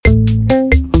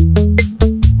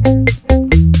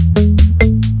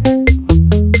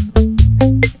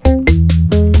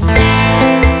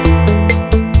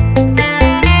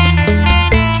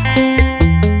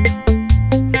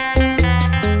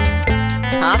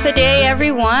Half a day,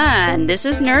 everyone. This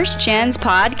is Nurse Jenn's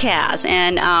podcast,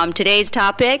 and today's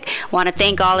topic, want to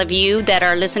thank all of you that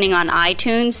are listening on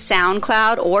iTunes,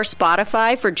 SoundCloud, or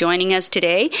Spotify for joining us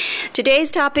today. Today's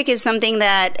topic is something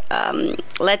that,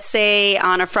 let's say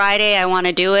on a Friday I want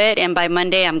to do it, and by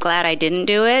Monday I'm glad I didn't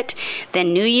do it.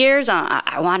 Then New Year's,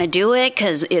 I want to do it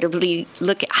because it'll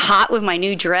look hot with my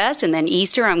new dress, and then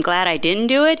Easter, I'm glad I didn't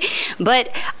do it. But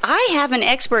I have an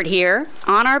expert here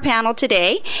on our panel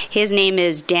today. His name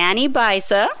is Danny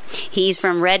Bisa. He's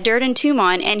from Red Dirt in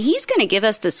Tumon, and he's going to give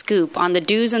us the scoop on the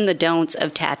do's and the don'ts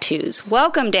of tattoos.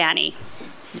 Welcome, Danny.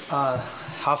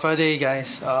 Half a day,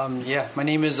 guys. My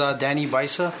name is Danny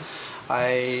Bisa.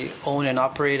 I own and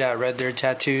operate at Red Dirt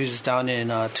Tattoos down in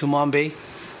Tumon Bay.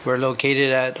 We're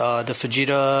located at the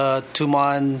Fujita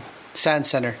Tumon Sand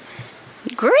Center.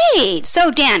 Great.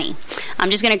 So, Danny, I'm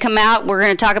just going to come out. We're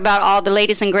going to talk about all the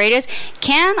latest and greatest.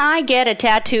 Can I get a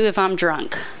tattoo if I'm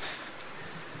drunk?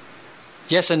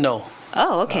 Yes and no.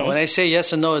 Oh, okay. When I say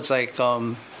yes and no, it's like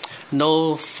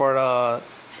no for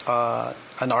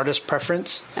an artist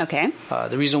preference. Okay.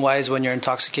 The reason why is when you're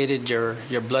intoxicated, your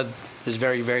blood is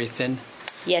very, very thin.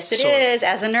 Yes, it is.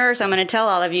 As a nurse, I'm going to tell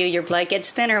all of you, your blood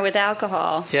gets thinner with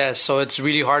alcohol. Yeah, so it's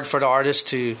really hard for the artist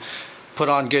to put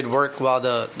on good work while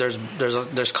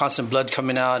there's constant blood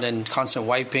coming out and constant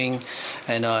wiping,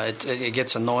 and it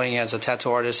gets annoying as a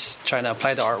tattoo artist trying to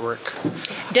apply the artwork.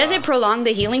 Does it prolong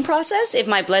the healing process if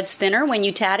my blood's thinner when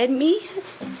you tatted me?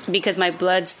 Because my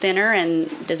blood's thinner,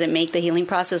 and does it make the healing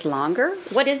process longer?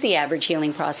 What is the average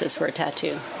healing process for a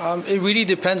tattoo? It really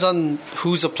depends on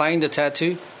who's applying the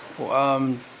tattoo.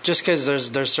 Just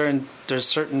because there's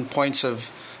certain points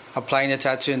of applying the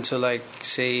tattoo into, like,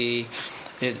 say,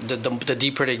 the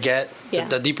deeper they get,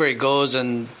 the deeper it goes,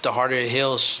 and the harder it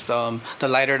heals. The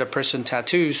lighter the person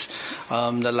tattoos,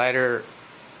 the lighter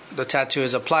the tattoo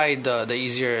is applied, the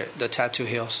easier the tattoo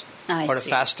heals, the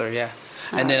faster. Yeah.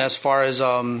 And then as far as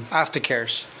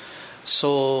aftercares,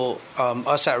 so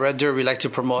us at Red Dirt, we like to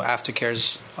promote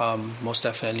aftercares, most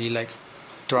definitely, like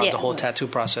throughout the whole tattoo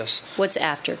process. What's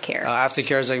aftercare?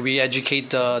 Aftercare is like we educate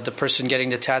the person getting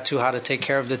the tattoo how to take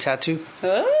care of the tattoo.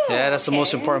 Oh, yeah, that's the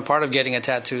most important part of getting a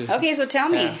tattoo. Okay, so tell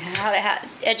me,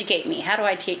 educate me. How do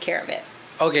I take care of it?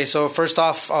 Okay, so first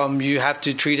off, you have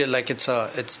to treat it like it's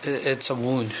a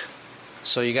wound.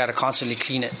 So you got to constantly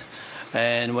clean it.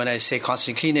 And when I say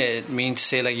constantly clean it, it means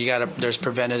say like there's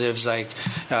preventatives like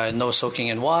no soaking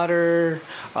in water,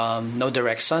 no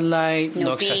direct sunlight,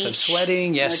 no excessive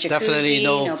sweating. Yes, no jacuzzi, definitely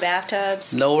no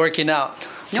bathtubs, no working out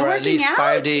for at least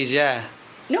 5 days. Yeah,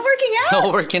 no working out.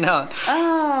 No working out.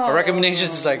 Oh, our recommendation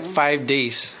is like 5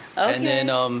 days. Okay. And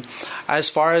then as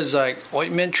far as like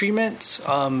ointment treatments,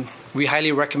 we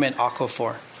highly recommend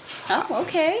Aquaphor. Oh,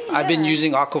 okay. Yeah. I've been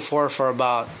using Aquaphor for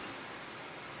about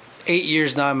 8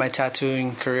 years now in my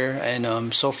tattooing career,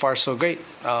 and so far so great.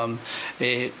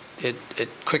 It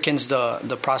quickens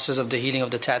the process of the healing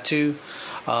of the tattoo.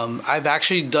 I've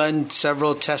actually done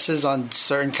several tests on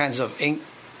certain kinds of ink,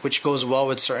 which goes well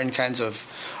with certain kinds of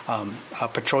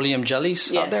petroleum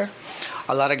jellies out there.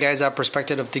 A lot of guys have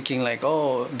perspective of thinking like,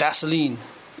 oh, Vaseline.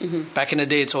 Mm-hmm. Back in the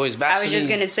day, it's always Vaseline. I was just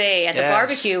going to say, at the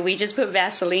barbecue, we just put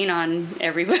Vaseline on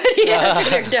everybody after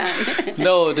they're done.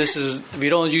 No, we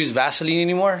don't use Vaseline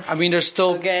anymore. I mean, there's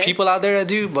still people out there that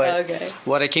do, but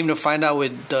what I came to find out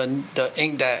with the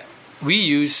ink that we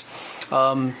use,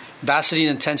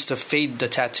 Vaseline tends to fade the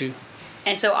tattoo.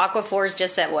 And so Aquaphor is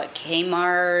just at what,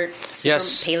 Kmart,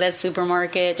 Payless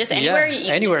Supermarket, just anywhere you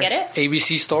can just get it?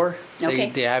 ABC store, okay.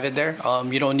 They have it there.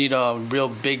 You don't need a real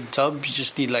big tub. You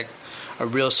just need like a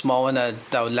real small one that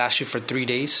would last you for 3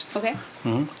 days. Okay.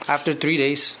 Mm-hmm. After 3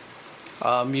 days,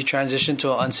 you transition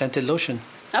to an unscented lotion.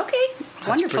 Okay.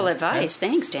 Wonderful advice. Yeah.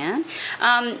 Thanks, Dan.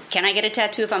 Can I get a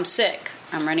tattoo if I'm sick?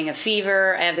 I'm running a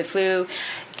fever. I have the flu.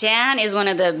 Dan is one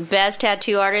of the best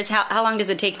tattoo artists. How long does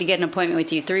it take to get an appointment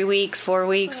with you? 3 weeks, 4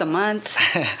 weeks, a month?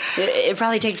 It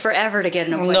probably takes forever to get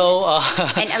an appointment. No.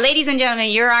 And ladies and gentlemen,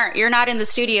 you're not in the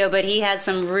studio, but he has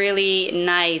some really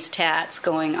nice tats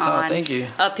going on. Oh, thank you.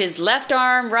 Up his left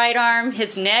arm, right arm,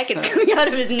 his neck. It's coming out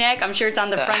of his neck. I'm sure it's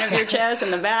on the front of your chest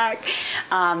and the back.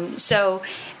 So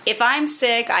if I'm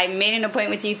sick, I made an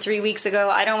appointment with you 3 weeks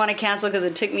ago. I don't want to cancel because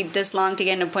it took me this long to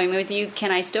get an appointment with you.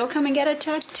 Can I still come and get a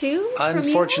tattoo?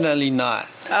 Unfortunately, not.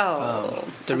 Oh.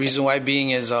 The reason why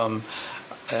being is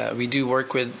we do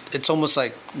work with. It's almost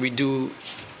like we do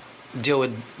deal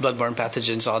with bloodborne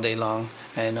pathogens all day long.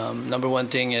 And number one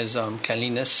thing is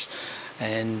cleanliness.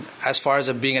 And as far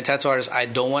as being a tattoo artist, I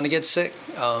don't want to get sick.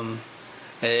 And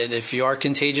if you are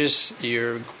contagious,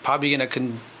 you're probably going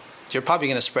to you're probably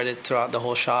going to spread it throughout the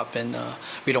whole shop, and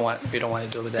we don't want to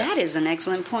deal with that. That is an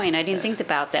excellent point. I didn't think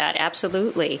about that.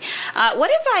 Absolutely. What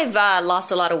if I've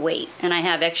lost a lot of weight and I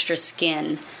have extra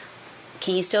skin?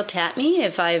 Can you still tat me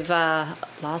if I've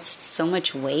lost so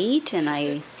much weight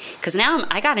because now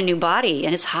I got a new body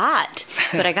and it's hot,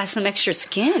 but I got some extra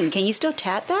skin. Can you still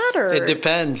tat that, or it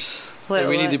depends? It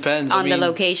really depends on the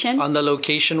location. On the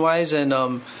location wise, and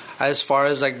as far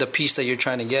as like the piece that you're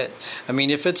trying to get. I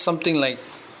mean, if it's something like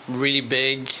really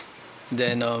big,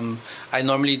 then I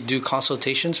normally do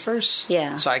consultations first.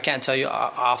 Yeah. So I can't tell you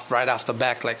right off the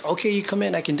back, like, okay, you come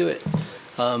in, I can do it.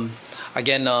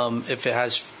 Again, if it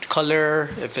has color,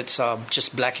 if it's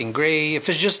just black and gray, if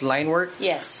it's just line work.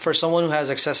 Yes. For someone who has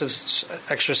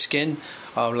extra skin,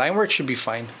 line work should be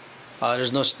fine.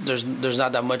 There's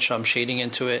not that much shading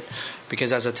into it,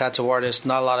 because as a tattoo artist,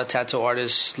 not a lot of tattoo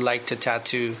artists like to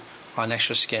tattoo on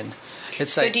extra skin.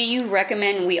 So do you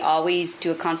recommend we always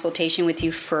do a consultation with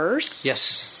you first?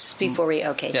 Yes. Before we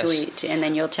yes. And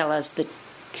then you'll tell us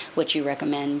what you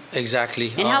recommend.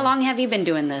 Exactly. And how long have you been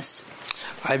doing this?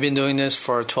 I've been doing this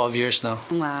for 12 years now.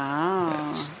 Wow.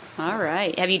 Yes. All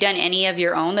right. Have you done any of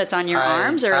your own that's on your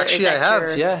arms? Or actually, I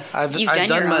have. Yeah, I've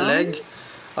done my own? leg.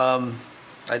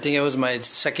 I think it was my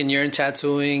second year in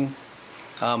tattooing.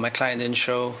 My client didn't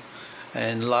show.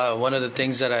 And one of the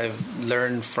things that I've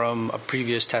learned from a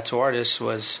previous tattoo artist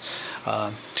was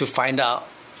to find out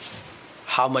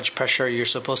how much pressure you're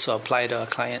supposed to apply to a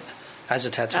client as a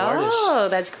tattoo artist. Oh,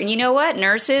 that's, you know what?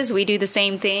 Nurses, we do the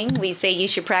same thing. We say you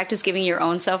should practice giving your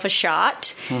own self a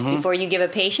shot before you give a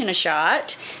patient a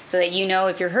shot, so that you know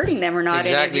if you're hurting them or not.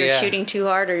 Exactly, and if you're shooting too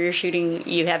hard, or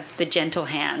you have the gentle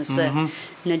hands,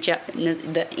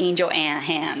 the angel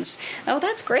hands. Oh,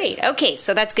 that's great. Okay,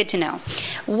 so that's good to know.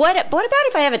 What about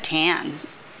if I have a tan?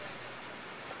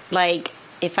 Like,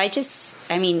 if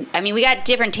I mean, we got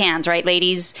different tans, right,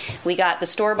 ladies? We got the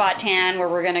store-bought tan where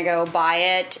we're going to go buy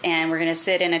it and we're going to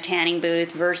sit in a tanning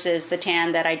booth, versus the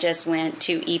tan that I just went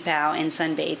to EPOW and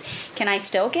sunbathe. Can I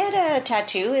still get a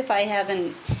tattoo if I have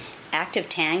an active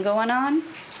tan going on?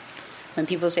 When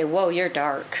people say, "Whoa, you're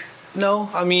dark." No,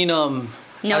 I mean, no,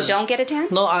 don't get a tan.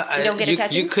 No, you don't get a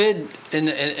tattoo. You could, in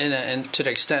to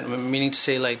the extent, meaning to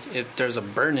say, like, if there's a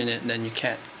burn in it, then you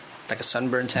can't. Like a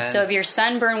sunburn tan. So if you're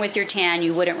sunburned with your tan,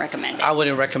 you wouldn't recommend it? I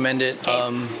wouldn't recommend it.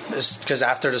 Okay. Because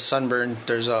after the sunburn,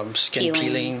 there's skin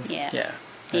peeling.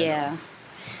 Yeah.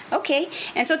 Okay.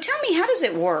 And so tell me, how does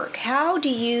it work? How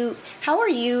are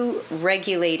you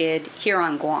regulated here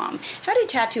on Guam? How do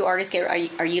tattoo artists get?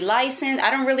 Are you licensed?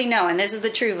 I don't really know. And this is the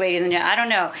truth, ladies and gentlemen. I don't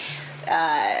know.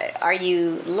 Are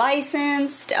you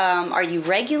licensed? Are you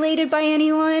regulated by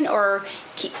anyone, or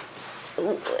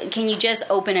can you just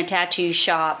open a tattoo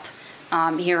shop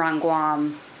here on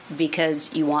Guam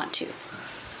because you want to?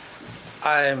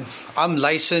 I'm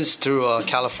licensed through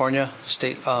California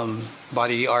State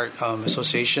Body Art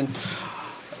Association.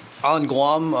 On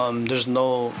Guam, there's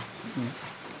no.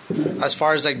 As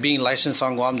far as like being licensed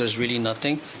on Guam, there's really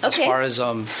nothing. Okay. As far as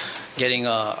getting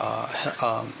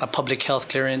a public health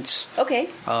clearance. Okay.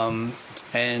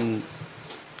 And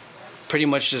pretty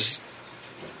much just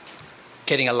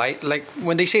getting like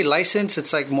when they say license,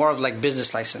 it's like more of like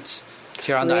business license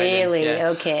here on the island. Really? Yeah.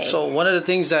 Okay. So one of the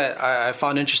things that I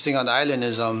found interesting on the island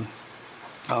is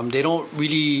they don't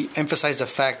really emphasize the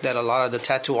fact that a lot of the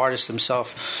tattoo artists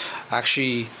themselves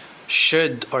actually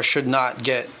should or should not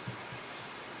get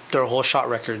their whole shot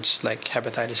records, like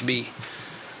hepatitis B,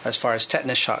 as far as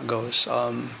tetanus shot goes.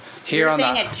 Here You're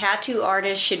saying a tattoo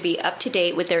artist should be up to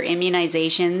date with their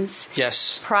immunizations.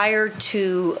 Yes. Prior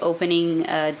to opening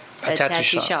a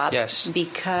tattoo shop. Yes.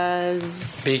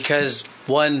 Because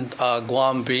one,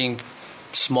 Guam being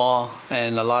small,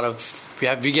 and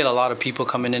we get a lot of people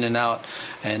coming in and out,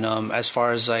 and as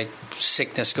far as like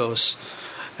sickness goes.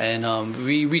 And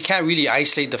we can't really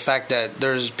isolate the fact that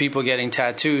there's people getting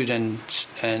tattooed and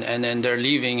then they're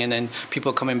leaving, and then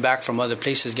people coming back from other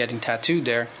places getting tattooed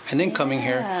there, and then coming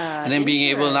here, and then being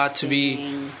able not to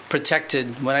be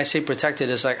protected. When I say protected,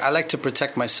 it's like I like to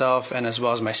protect myself and as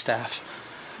well as my staff.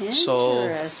 So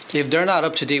if they're not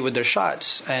up to date with their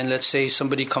shots, and let's say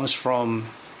somebody comes from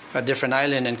a different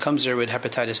island and comes there with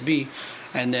hepatitis B,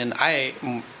 and then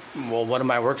one of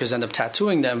my workers end up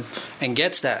tattooing them and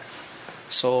gets that.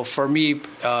 So for me,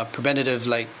 preventative,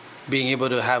 like being able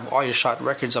to have all your shot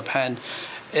records up hand,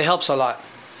 it helps a lot.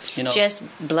 Just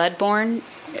bloodborne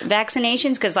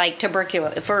vaccinations? Because like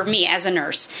tuberculosis, for me as a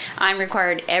nurse, I'm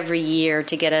required every year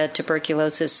to get a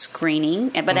tuberculosis screening,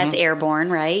 but that's airborne,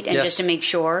 right? And just to make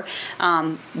sure.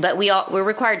 But we're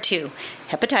required two.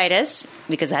 Hepatitis,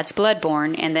 because that's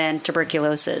bloodborne, and then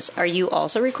tuberculosis. Are you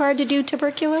also required to do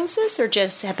tuberculosis or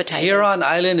just hepatitis? Here on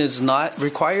island is not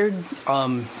required,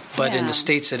 but in the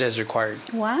States it is required.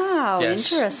 Wow,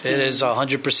 interesting. It is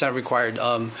 100% required.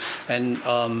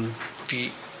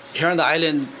 Here on the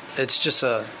island, it's just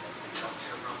a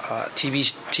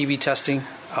TB testing,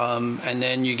 and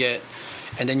then you get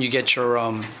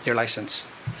your license.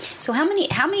 So how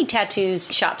many tattoo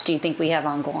shops do you think we have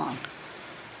on Guam?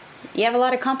 You have a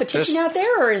lot of competition out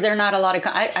there, or is there not a lot of?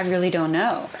 I really don't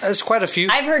know. There's quite a few.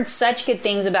 I've heard such good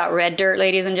things about Red Dirt,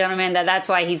 ladies and gentlemen, that's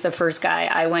why he's the first guy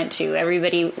I went to.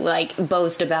 Everybody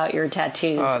boast about your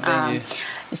tattoos. Oh, thank you.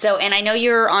 So, and I know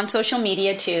you're on social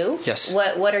media too. Yes.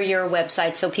 What are your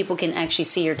websites so people can actually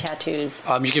see your tattoos?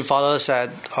 You can follow us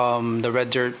at the Red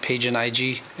Dirt page in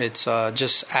IG. It's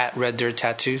just at Red Dirt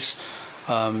Tattoos,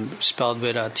 spelled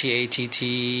with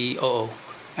TATTOO.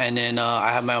 And then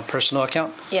I have my own personal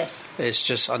account. Yes. It's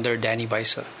just under Danny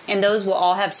Baisa. And those will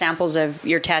all have samples of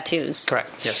your tattoos. Correct,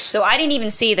 yes. So I didn't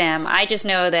even see them. I just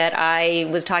know that I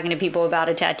was talking to people about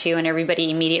a tattoo and everybody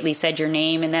immediately said your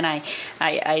name. And then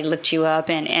I looked you up.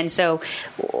 And so,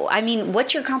 I mean,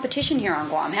 what's your competition here on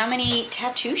Guam? How many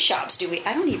tattoo shops do we?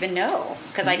 I don't even know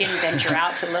because I didn't venture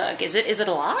out to look. Is it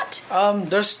a lot?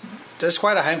 There's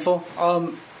quite a handful.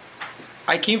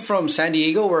 I came from San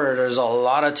Diego, where there's a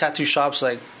lot of tattoo shops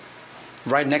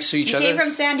right next to each other. You came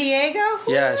from San Diego?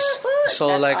 Yes.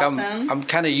 So that's awesome. I'm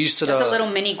kind of used to It's a little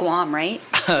mini Guam, right?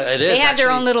 It is. They have actually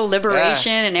their own little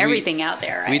liberation and everything out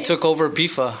there, right? We took over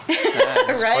PIFA.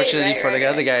 Fortunately for the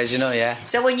other guys,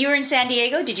 So when you were in San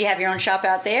Diego, did you have your own shop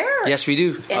out there? Yes, we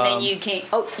do. And then you came.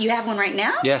 Oh, you have one right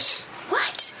now? Yes.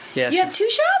 What? Yes. You have two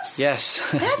shops?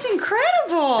 Yes. That's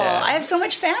incredible. Yeah. I have so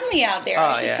much family out there.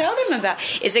 I should tell them about.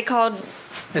 Is it called?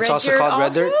 It's also called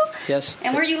Red Dirt. Yes.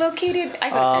 And where are you located? I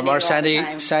go to San Diego all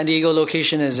the time. San Diego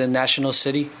location is in National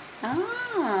City.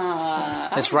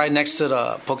 It's right next to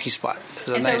the Poke Spot.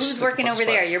 And so who's working over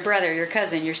there? Your brother, your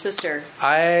cousin, your sister?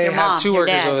 Your mom, have two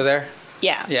workers over there.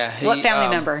 Yeah. Yeah. What family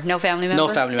member? No family member?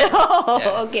 No family member.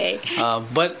 Oh, okay.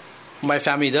 But my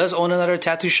family does own another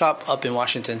tattoo shop up in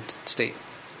Washington State.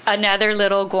 Another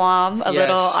little Guam,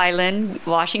 little island,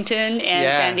 Washington and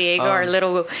San Diego are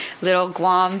little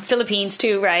Guam, Philippines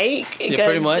too, right? Yeah,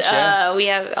 pretty much. Yeah. We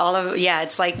have all of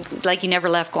it's like you never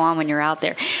left Guam when you're out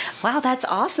there. Wow, that's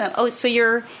awesome. Oh, so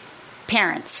your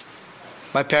parents?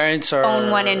 My parents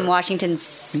own one in Washington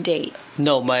State.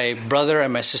 No, my brother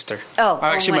and my sister. Oh,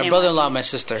 actually, my brother-in-law and my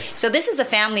sister. So this is a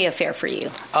family affair for you.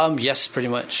 Yes, pretty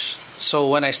much. So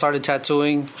when I started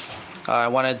tattooing, I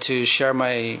wanted to share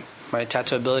my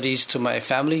tattoo abilities to my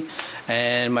family,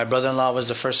 and my brother-in-law was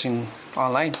the first thing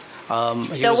online.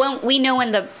 When we know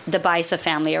when the Baisa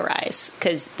family arrives,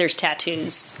 because there's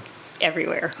tattoos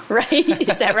everywhere, right?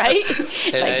 Is that right?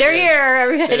 They're here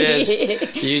already.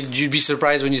 It is. You'd be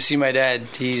surprised when you see my dad.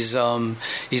 He's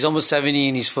almost 70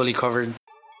 and he's fully covered.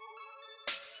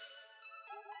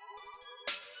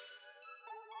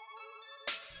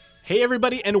 Hey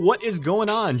everybody, and what is going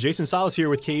on? Jason Salas here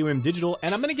with KUM Digital,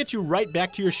 and I'm going to get you right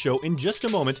back to your show in just a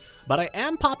moment, but I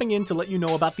am popping in to let you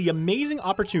know about the amazing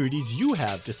opportunities you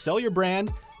have to sell your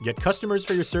brand, get customers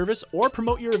for your service, or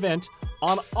promote your event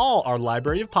on all our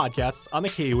library of podcasts on the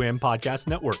KUM Podcast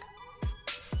Network.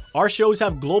 Our shows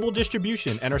have global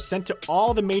distribution and are sent to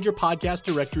all the major podcast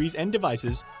directories and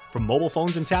devices, from mobile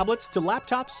phones and tablets to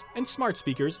laptops and smart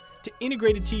speakers to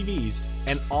integrated TVs,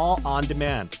 and all on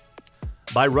demand.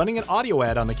 By running an audio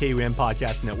ad on the KUM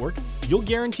Podcast Network, you'll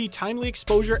guarantee timely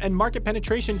exposure and market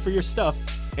penetration for your stuff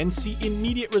and see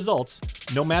immediate results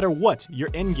no matter what your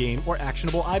end game or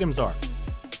actionable items are.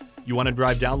 You want to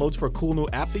drive downloads for a cool new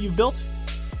app that you've built?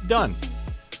 Done.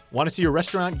 Want to see your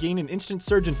restaurant gain an instant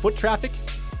surge in foot traffic?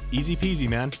 Easy peasy,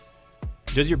 man.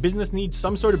 Does your business need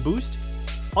some sort of boost?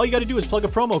 All you got to do is plug a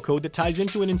promo code that ties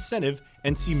into an incentive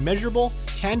and see measurable,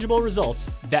 tangible results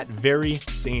that very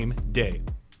same day.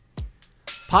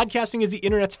 Podcasting is the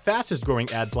internet's fastest growing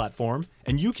ad platform,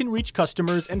 and you can reach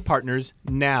customers and partners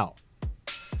now.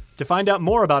 To find out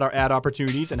more about our ad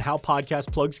opportunities and how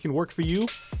podcast plugs can work for you,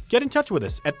 get in touch with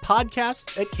us at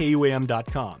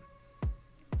podcast@kuam.com.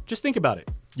 Just think about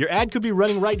it. Your ad could be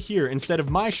running right here instead of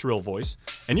my shrill voice,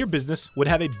 and your business would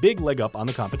have a big leg up on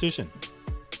the competition.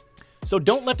 So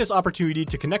don't let this opportunity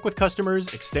to connect with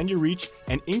customers, extend your reach,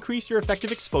 and increase your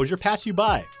effective exposure pass you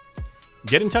by.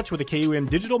 Get in touch with the KUM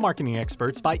digital marketing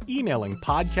experts by emailing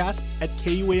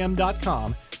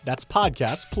podcasts@kuam.com. That's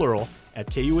podcasts, plural, at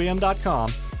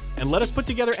KUAM.com and let us put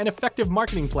together an effective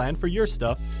marketing plan for your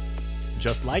stuff,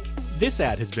 just like this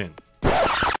ad has been.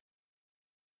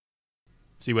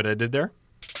 See what I did there?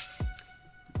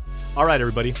 All right,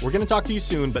 everybody, we're going to talk to you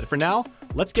soon, but for now,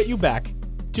 let's get you back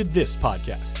to this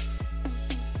podcast.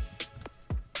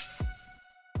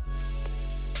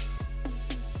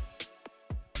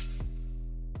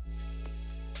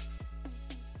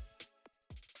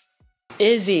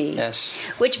 Izzy. Yes.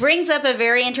 Which brings up a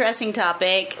very interesting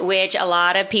topic, which a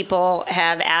lot of people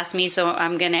have asked me, so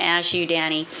I'm going to ask you,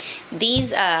 Danny.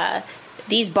 These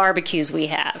barbecues we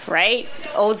have, right?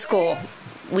 Old school.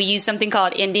 We use something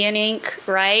called Indian ink,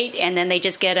 right? And then they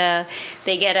just get a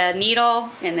needle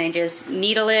and they just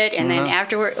needle it, and then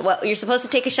afterward, well, you're supposed to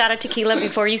take a shot of tequila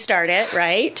before you start it,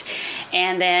 right?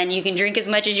 And then you can drink as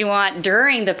much as you want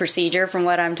during the procedure, from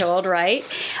what I'm told, right?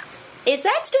 Is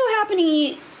that still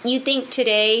happening, you think,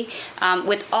 today,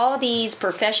 with all these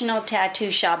professional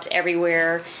tattoo shops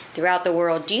everywhere throughout the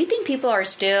world? Do you think people are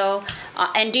still,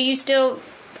 and do you still,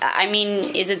 I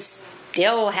mean, is it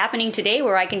still happening today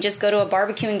where I can just go to a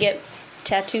barbecue and get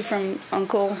tattoo from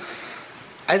Uncle?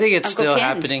 I think it's Uncle still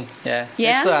Ken. happening. Yeah,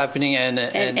 Yeah? it's still happening.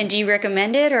 And do you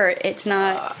recommend it, or it's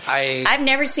not? I've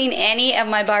never seen any of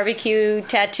my barbecue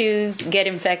tattoos get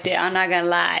infected. I'm not gonna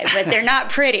lie, but they're not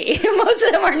pretty. Most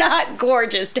of them are not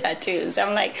gorgeous tattoos.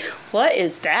 I'm like, what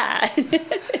is that?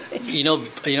 you know,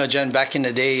 Jen. Back in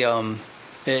the day,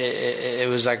 it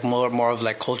was like more of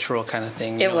like cultural kind of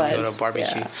thing. It was. Go to a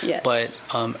barbecue. Yeah. Yes.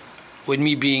 But with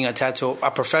me being a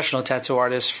professional tattoo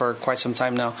artist for quite some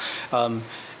time now.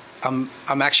 I'm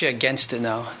actually against it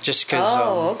now, just because.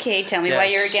 Oh, okay. Tell me why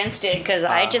you're against it, because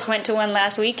I just went to one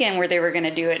last weekend where they were going to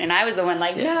do it, and I was the one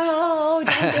like, no,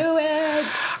 don't do it.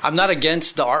 I'm not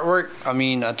against the artwork. I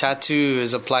mean, a tattoo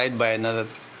is applied by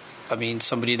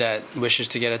somebody that wishes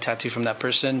to get a tattoo from that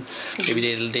person.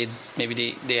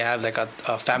 Maybe they have like a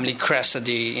family crest, a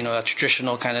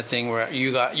traditional kind of thing where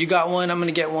you got one, I'm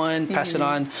gonna get one, pass it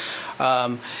on.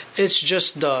 It's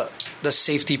just the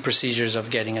safety procedures of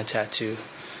getting a tattoo.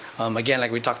 Again,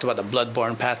 like we talked about the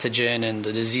bloodborne pathogen and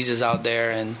the diseases out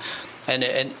there, and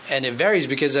it varies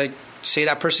because, like, say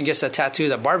that person gets a tattoo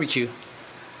at a barbecue,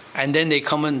 and then they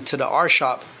come into our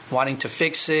shop wanting to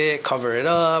fix it, cover it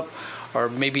up, or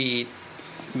maybe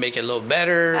make it a little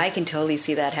better. I can totally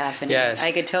see that happening. Yes.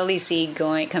 I could totally see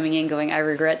coming in going, I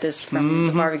regret this from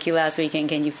the barbecue last weekend.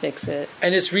 Can you fix it?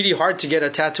 And it's really hard to get a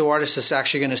tattoo artist that's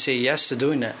actually going to say yes to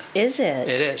doing that. Is it?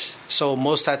 It is. So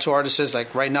most tattoo artists,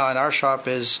 like right now at our shop,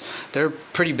 they're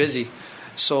pretty busy.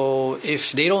 So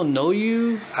if they don't know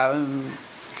you, I'm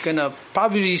going to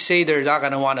probably say they're not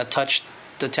going to want to touch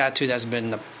the tattoo that's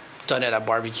been done at a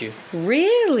barbecue.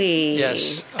 Really?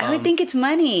 Yes. I would think it's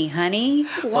money, honey.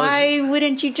 Why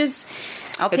wouldn't you just?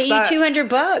 I'll pay you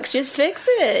 $200. Just fix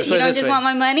it. You don't just want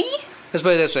my money? Let's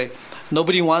put it this way: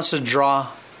 nobody wants to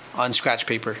draw on scratch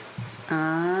paper.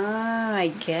 Ah, I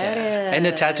get it. In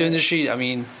the tattoo industry, I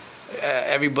mean,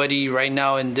 everybody right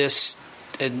now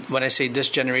when I say this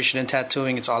generation in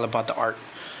tattooing, it's all about the art.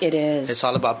 It is. It's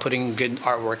all about putting good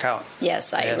artwork out.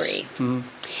 Yes, I agree. Mm-hmm.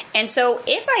 And so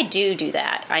if I do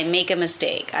that, I make a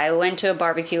mistake. I went to a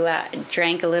barbecue,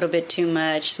 drank a little bit too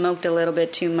much, smoked a little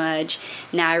bit too much.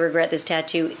 Now I regret this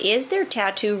tattoo. Is there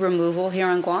tattoo removal here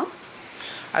on Guam?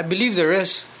 I believe there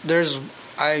is.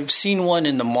 I've seen one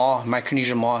in the mall,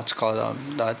 Micronesia Mall. It's called,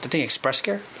 I think, Express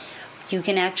Care. You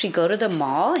can actually go to the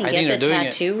mall and get the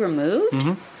tattoo removed?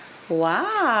 Mm-hmm.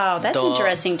 Wow, that's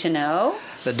interesting to know.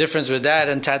 The difference with that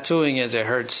and tattooing is it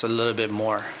hurts a little bit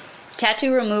more.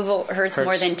 Tattoo removal hurts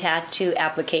more than tattoo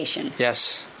application.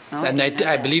 Yes. Oh, and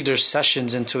I believe there's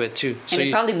sessions into it too. And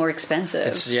it's probably more expensive.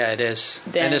 It is.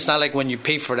 And it's not like when you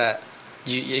pay for that,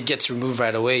 it gets removed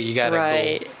right away. You got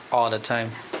to go all the time.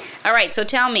 All right, so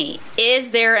tell me,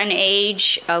 is there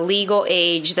a legal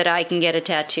age that I can get a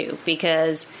tattoo?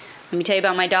 Because let me tell you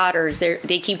about my daughters.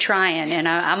 They keep trying, and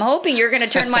I'm hoping you're going to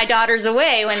turn my daughters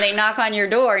away when they knock on your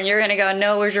door, and you're going to go,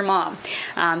 no, where's your mom?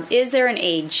 Is there an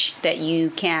age that you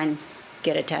can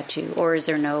get a tattoo, or is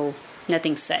there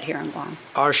nothing set here in Guam?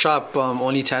 Our shop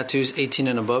only tattoos 18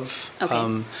 and above.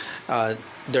 Okay.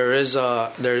 There is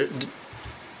I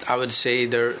would say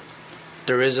there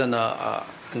isn't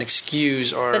an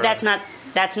excuse, or but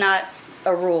that's not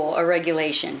a rule, a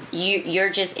regulation. You're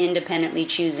just independently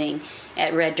choosing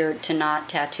at Red Dirt to not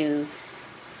tattoo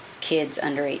kids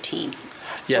under 18.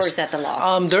 Yes. Or is that the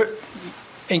law?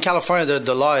 In California,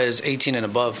 the law is 18 and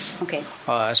above. Okay.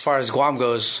 As far as Guam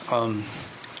goes,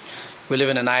 we live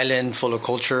in an island full of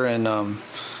culture, and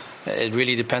it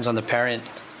really depends on the parent.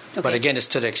 Okay. But again, it's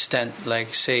to the extent.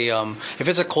 Like, say, if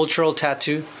it's a cultural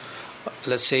tattoo,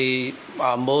 let's say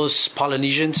most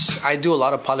Polynesians. I do a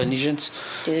lot of Polynesians.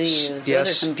 Do you? Those are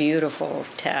some beautiful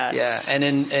tats. Yeah, and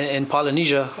in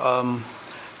Polynesia,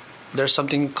 there's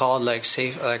something called like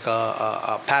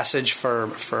a passage for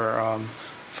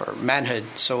manhood.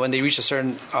 So when they reach a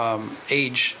certain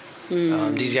age,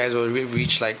 these guys will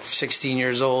reach like 16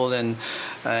 years old, and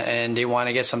they want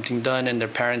to get something done, and their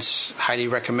parents highly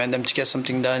recommend them to get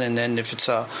something done. And then if it's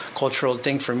a cultural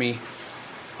thing for me,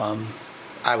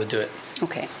 I would do it.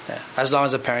 Okay. Yeah, as long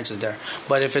as the parents is there.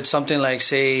 But if it's something like,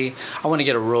 say, I want to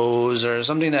get a rose or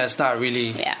something that's not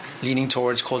really leaning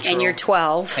towards cultural. And you're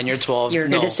 12. You're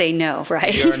going to say no,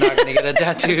 right? You're not going to get a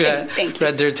tattoo. Okay, thank you.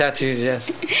 Red dirt tattoos,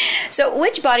 yes. So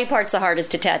which body part's the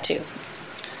hardest to tattoo?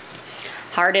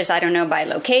 Hardest, I don't know, by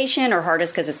location, or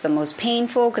hardest because it's the most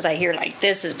painful? Because I hear like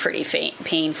this is pretty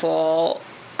painful.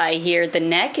 I hear the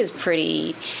neck is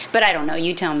pretty, but I don't know.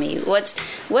 You tell me. What's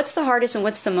the hardest and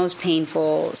what's the most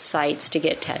painful sites to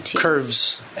get tattooed?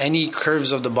 Curves. Any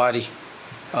curves of the body.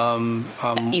 You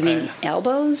mean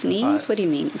elbows, knees? What do you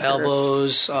mean? Curves?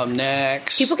 Elbows,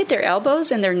 necks. People get their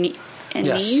elbows and their knees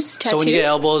tattooed? So when you get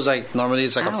elbows, like normally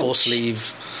it's like a full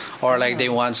sleeve, or like they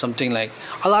want something like,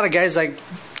 a lot of guys like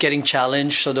getting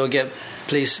challenged, so they'll get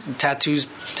tattoo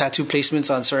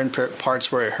placements on certain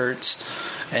parts where it hurts.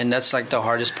 And that's like the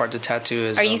hardest part to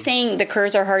tattoo. Are you saying the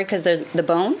curves are hard because there's the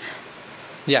bone?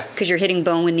 Yeah. Because you're hitting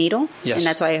bone with needle? Yes. And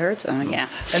that's why it hurts? Oh, yeah.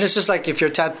 And it's just like if you're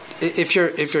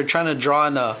trying to draw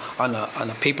on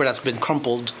a paper that's been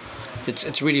crumpled,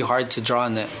 it's really hard to draw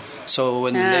on it. So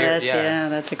when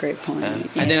that's a great point. Yeah.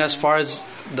 And then as far as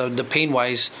the pain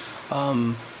wise,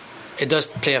 it does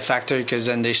play a factor because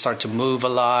then they start to move a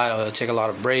lot or take a lot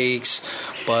of breaks.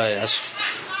 But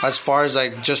as far as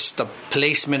like just the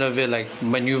placement of it, like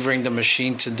maneuvering the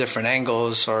machine to different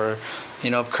angles, or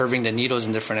curving the needles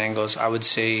in different angles, I would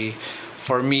say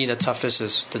for me the toughest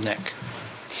is the neck.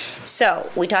 So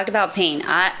we talked about pain.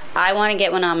 I want to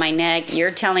get one on my neck.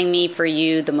 You're telling me for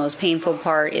you the most painful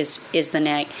part is the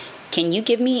neck. Can you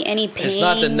give me any pain? It's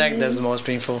not the neck that's the most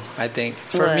painful, I think.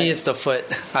 For me, it's the foot.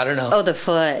 I don't know. Oh, the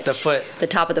foot. The foot. The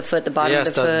top of the foot, the bottom of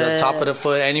the foot. Yes, the top of the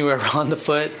foot, anywhere around the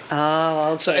foot. Oh,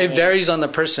 okay. So it varies on the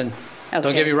person. Okay.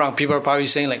 Don't get me wrong. People are probably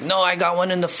saying like, "No, I got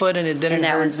one in the foot and it didn't hurt." And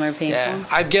that one's more painful. Yeah,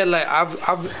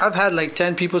 I've had like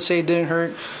 10 people say it didn't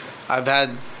hurt. I've had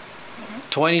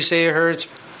 20 say it hurts.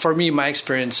 For me, my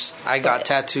experience, I got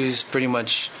tattoos pretty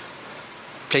much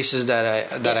places that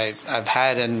I've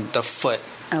had, and the foot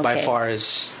by far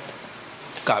is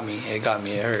got me. It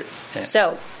hurt. Yeah.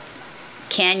 So,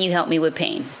 can you help me with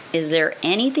pain? Is there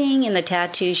anything in the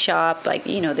tattoo shop, like,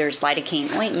 there's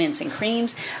lidocaine ointments and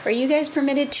creams? Are you guys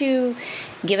permitted to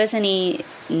give us any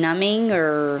numbing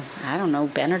or, I don't know,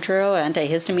 Benadryl,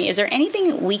 antihistamine? Is there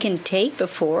anything we can take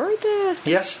before the...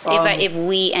 Yes. If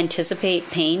we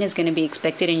anticipate pain is going to be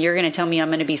expected, and you're going to tell me I'm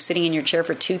going to be sitting in your chair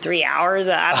for 2-3 hours,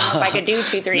 I don't know if I could do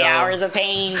 2-3 hours of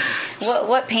pain.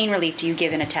 What pain relief do you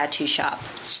give in a tattoo shop?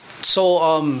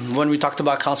 So when we talked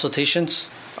about consultations...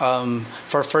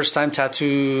 for first-time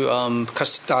tattoo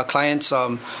clients,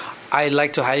 I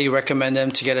like to highly recommend them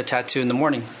to get a tattoo in the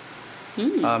morning.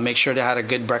 Make sure they had a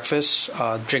good breakfast,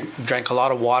 drank a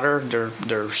lot of water.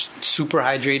 They're super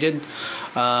hydrated.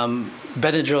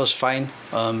 Benadryl is fine.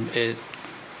 It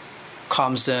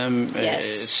calms them. Yes.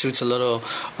 It suits a little,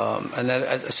 and then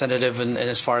a sedative in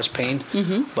as far as pain.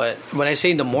 Mm-hmm. But when I say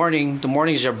in the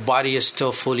mornings your body is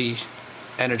still fully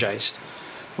energized.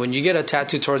 When you get a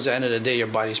tattoo towards the end of the day, your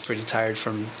body's pretty tired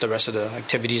from the rest of the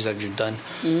activities that you've done.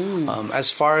 As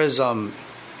far as...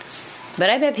 But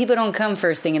I bet people don't come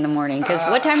first thing in the morning, because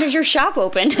what time does your shop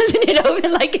open? Doesn't it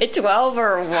open like at 12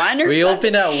 or 1 or something? We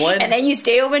open at 1. And then you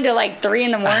stay open till like 3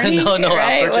 in the morning? No,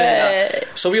 right? Unfortunately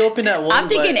not. So we open at 1. I'm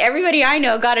thinking everybody I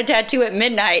know got a tattoo at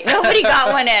midnight. Nobody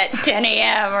got one at 10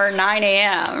 a.m. or 9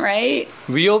 a.m., right?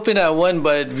 We open at 1,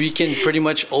 but we can pretty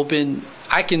much open...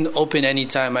 I can open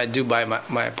anytime. I do by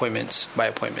my appointments.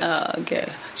 Oh, okay.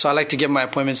 Yeah. So I like to get my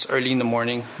appointments early in the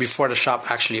morning before the shop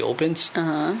actually opens.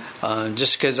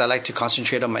 Just because I like to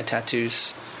concentrate on my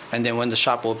tattoos, and then when the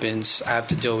shop opens, I have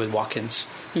to deal with walk-ins.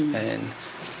 And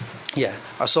yeah.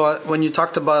 So when you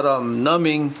talked about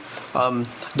numbing,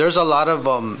 there's a lot of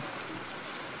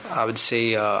I would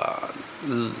say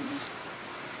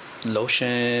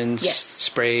lotions,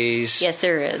 sprays. Yes,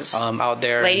 there is. Out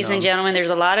there. Ladies and gentlemen, there's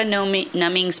a lot of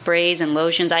numbing sprays and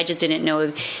lotions. I just didn't know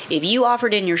if you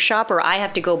offered it in your shop, or I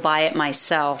have to go buy it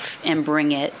myself and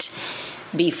bring it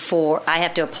before. I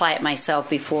have to apply it myself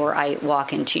before I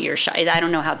walk into your shop. I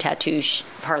don't know how tattoo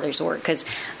parlors work, because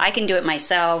I can do it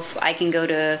myself. I can go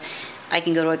to I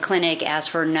can go to a clinic,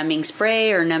 ask for numbing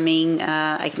spray or numbing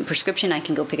prescription. I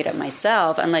can go pick it up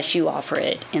myself unless you offer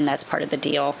it, and that's part of the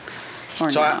deal.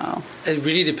 Or So no? it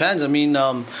really depends. I mean,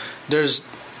 there's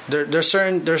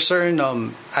certain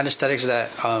anesthetics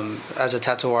that as a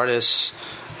tattoo artist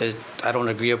I don't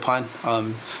agree upon.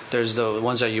 There's the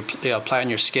ones that you apply on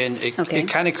your skin. It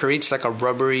kind of creates like a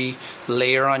rubbery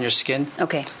layer on your skin.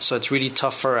 Okay. So it's really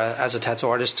tough for as a tattoo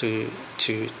artist to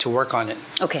work on it.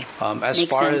 Okay. As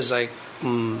Makes far sense. as like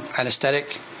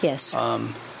anesthetic, Yes.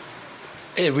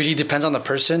 it really depends on the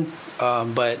person.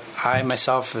 But I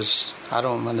myself I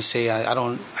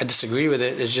disagree with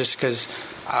it. It's just because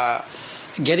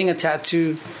getting a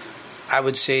tattoo, I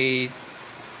would say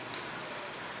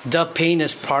the pain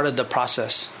is part of the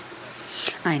process.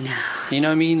 I know. You know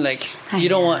what I mean? Like, you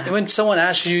don't want, when someone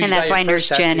asks you, And that's why Nurse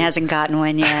Jenn tattoo, hasn't gotten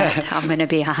one yet. I'm going to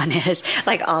be honest.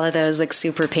 Like, all of those look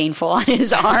super painful on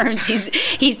his arms.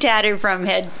 He's tatted from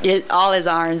all his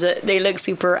arms. They look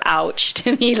super ouch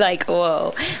to me, like,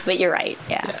 whoa. But you're right.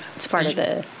 Yeah. It's part of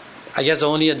the... I guess the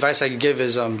only advice I could give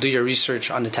is do your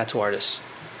research on the tattoo artist.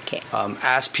 Okay.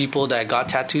 Ask people that got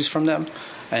tattoos from them.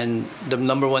 And the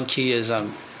number one key is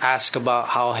ask about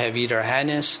how heavy their hand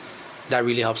is. That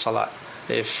really helps a lot.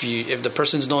 If the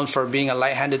person's known for being a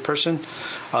light-handed person,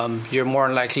 you're more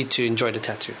likely to enjoy the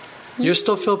tattoo. You'll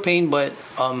still feel pain, but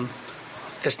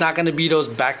it's not going to be those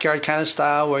backyard kind of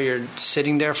style where you're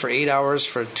sitting there for 8 hours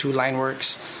for 2 line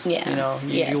works. Yes. You know,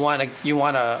 you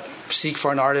want to seek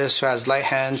for an artist who has light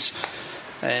hands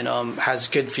and has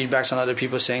good feedbacks on other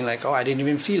people saying like, oh, I didn't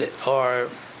even feel it, or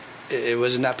it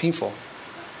wasn't that painful.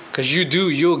 Because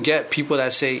you'll get people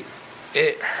that say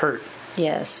it hurt.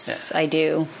 Yes, I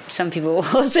do. Some people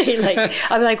will say, like,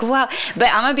 I'm like, wow. But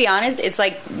I'm going to be honest, it's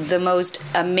like the most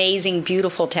amazing,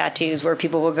 beautiful tattoos where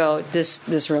people will go,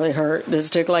 this really hurt. This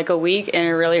took like a week and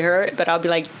it really hurt. But I'll be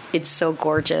like, it's so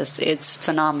gorgeous. It's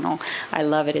phenomenal. I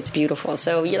love it. It's beautiful.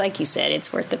 So like you said,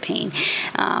 it's worth the pain.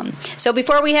 So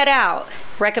before we head out,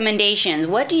 recommendations.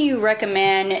 What do you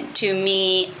recommend to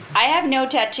me? I have no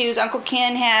tattoos. Uncle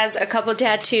Ken has a couple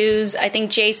tattoos. I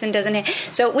think Jason doesn't have.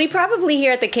 So we probably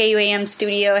here at the KUAM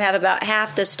studio have about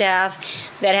half the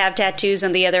staff that have tattoos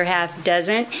and the other half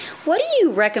doesn't. What do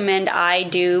you recommend I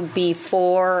do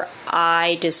before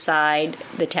I decide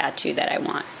the tattoo that I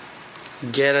want?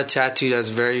 Get a tattoo that's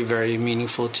very, very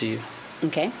meaningful to you.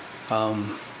 Okay.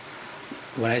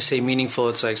 When I say meaningful,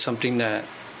 it's like something that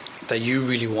you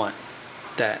really want,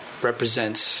 that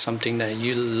represents something that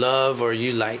you love or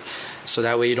you like, so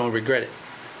that way you don't regret it.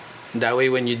 That way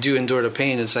when you do endure the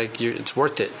pain, it's like it's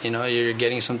worth it. You know, you're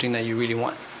getting something that you really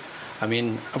want. I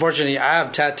mean, unfortunately, I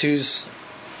have tattoos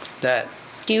that...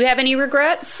 Do you have any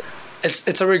regrets?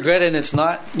 It's a regret, and it's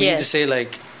not. You need to Yes. say,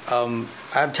 like, I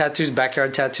have tattoos,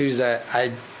 backyard tattoos that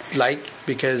I like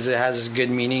because it has good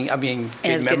meaning. I mean,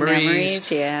 good memories.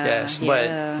 Yeah. Yes, yeah.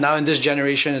 but now in this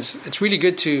generation, it's really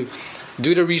good to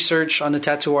do the research on the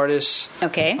tattoo artist.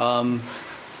 Okay.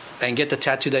 And get the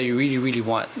tattoo that you really, really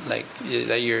want. Like,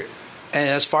 that you're... And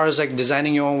as far as, like,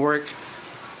 designing your own work,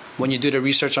 when you do the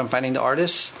research on finding the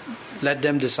artist, let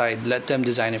them decide. Let them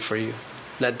design it for you.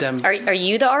 Let them... Are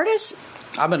you the artist?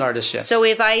 I'm an artist, yes. So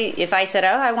if I said,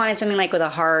 oh, I wanted something like with a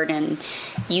heart, and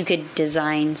you could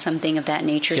design something of that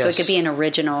nature, so it Yes. could be an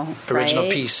original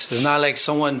right? piece. It's not like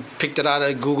someone picked it out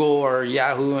of Google or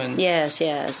Yahoo. And Yes.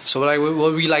 so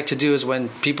what we like to do is when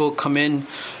people come in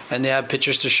and they have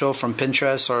pictures to show from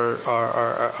Pinterest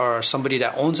or somebody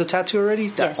that owns a tattoo already,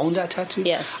 that owns that tattoo.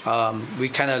 Yes. We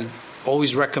kind of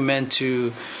always recommend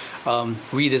to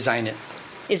redesign it.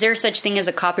 Is there such thing as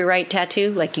a copyright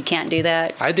tattoo? Like you can't do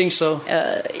that? I think so.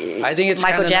 I think it's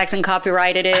Michael Jackson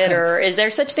copyrighted it, or is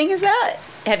there such thing as that?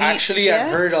 Have you? Actually, yeah?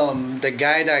 I've heard the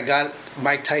guy that got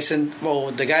Mike Tyson.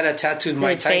 Well, the guy that tattooed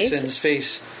Mike Tyson's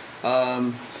face.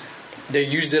 They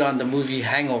used it on the movie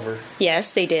Hangover.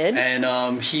 Yes, they did.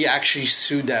 And he actually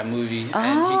sued that movie.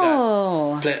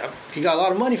 Oh. And he got a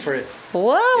lot of money for it.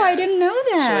 Whoa, Yeah. I didn't know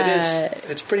that. So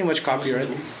it's pretty much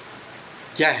copyrighted.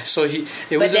 Yeah, so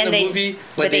it was then in the movie,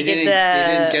 but they didn't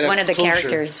get one of the closure,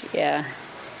 characters. Yeah.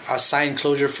 a signed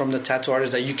closure from the tattoo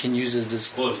artist that you can use as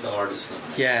this. Well, it's the artist.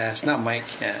 Yeah, it's not Mike.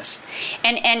 Yes.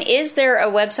 And is there a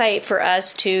website for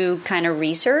us to kind of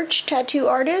research tattoo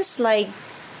artists? Like,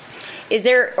 is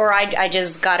there, or I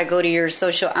just got to go to your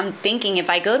social? I'm thinking if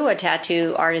I go to a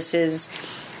tattoo artist's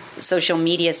social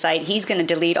media site, he's going to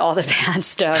delete all the bad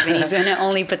stuff and he's going to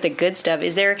only put the good stuff.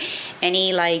 Is there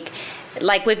any like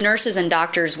like with nurses and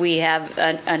doctors, we have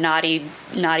a naughty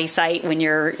site when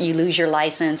you lose your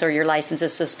license or your license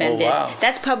is suspended. Oh, wow.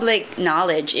 That's public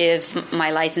knowledge if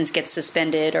my license gets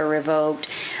suspended or revoked.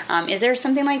 Is there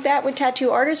something like that with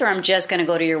tattoo artists, or I'm just going to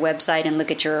go to your website and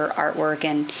look at your artwork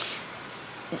and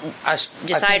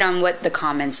decide on what the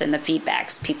comments and the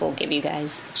feedbacks people give you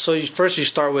guys? So first you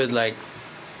start with like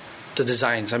the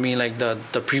designs. I mean, like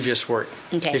the previous work.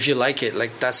 Okay. If you like it,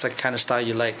 like that's the kind of style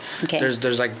you like. Okay.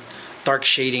 There's like dark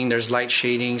shading, there's light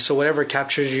shading. So whatever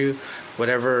captures you,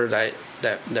 whatever that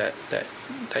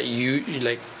you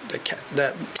like,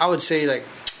 that I would say, like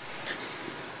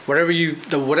whatever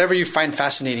you find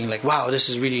fascinating, like wow, this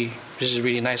is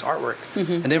really nice artwork.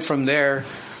 And then from there,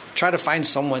 try to find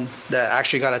someone that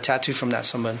actually got a tattoo from that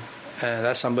someone.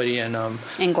 That's somebody, and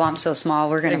Guam's so small,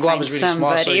 we're going to find really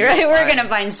somebody, small, so right? We're going to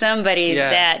find somebody Yeah.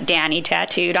 that Danny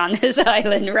tattooed on this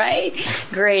island, right?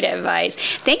 Great advice.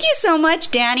 Thank you so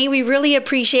much, Danny. We really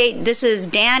appreciate. This is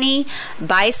Danny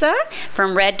Baisa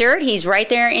from Red Dirt. He's right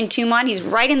there in Tumon. He's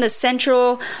right in the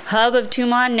central hub of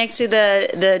Tumon, next to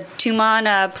the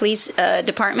Tumon Police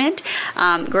Department.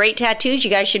 Great tattoos. You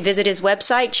guys should visit his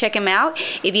website. Check him out.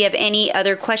 If you have any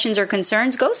other questions or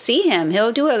concerns, go see him.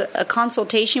 He'll do a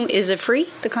consultation. Is it free?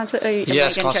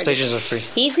 Yes, consultations are free.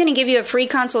 He's going to give you a free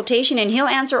consultation, and he'll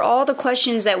answer all the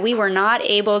questions that we were not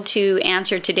able to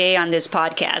answer today on this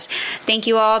podcast. Thank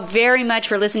you all very much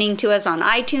for listening to us on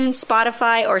iTunes,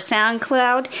 Spotify, or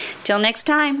SoundCloud. Till next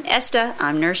time, Esta,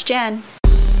 I'm Nurse Jenn.